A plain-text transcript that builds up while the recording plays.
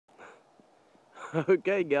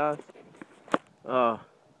Okay, guys.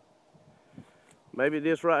 Maybe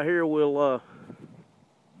this right here will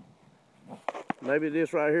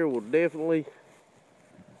definitely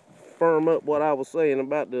firm up what I was saying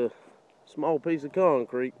about the small piece of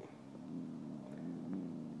concrete.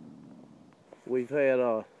 We've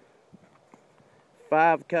had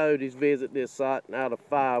 5 coyotes visit this site, and out of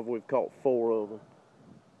 5 we've caught 4 of them.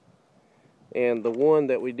 And the one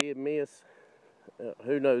that we did miss,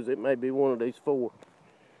 who knows, it may be one of these 4.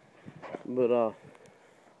 But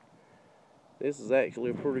this is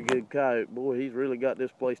actually a pretty good coyote. Boy, he's really got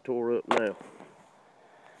this place tore up now.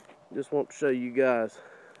 Just want to show you guys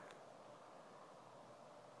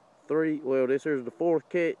this here's the 4th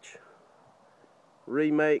catch.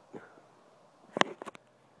 Remake.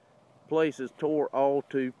 Place is tore all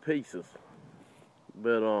to pieces.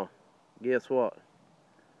 But guess what?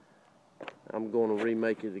 I'm going to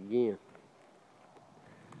remake it again.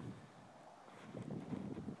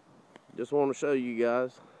 Just want to show you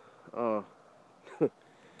guys.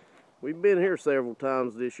 We've been here several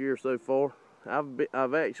times this year so far.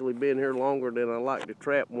 I've actually been here longer than I like to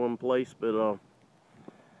trap one place, but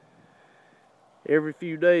every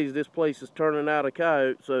few days this place is turning out a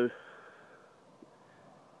coyote, so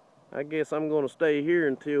I guess I'm going to stay here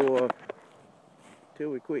until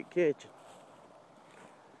we quit catching.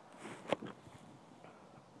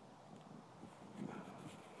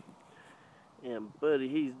 And buddy,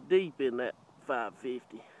 he's deep in that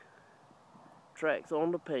 550. Tracks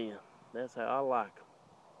on the pan. That's how I like them.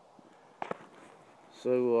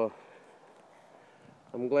 So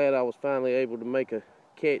I'm glad I was finally able to make a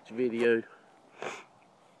catch video.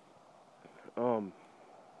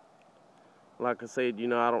 Like I said, you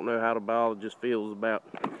know, I don't know how the biologist feels about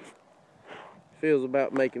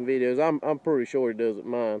making videos. I'm pretty sure he doesn't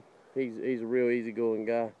mind. He's a real easygoing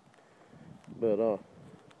guy, but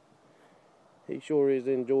he sure is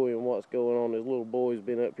enjoying what's going on. His little boy's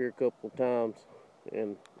been up here a couple of times,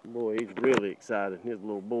 and boy, he's really excited. His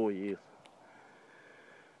little boy is.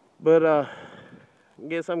 But I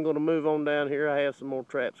guess I'm going to move on down here. I have some more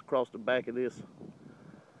traps across the back of this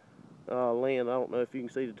land. I don't know if you can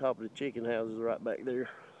see the top of the chicken houses right back there.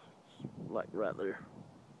 It's like right there.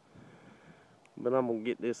 But I'm going to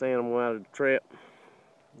get this animal out of the trap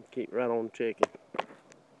and keep right on checking.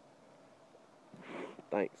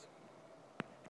 Thanks.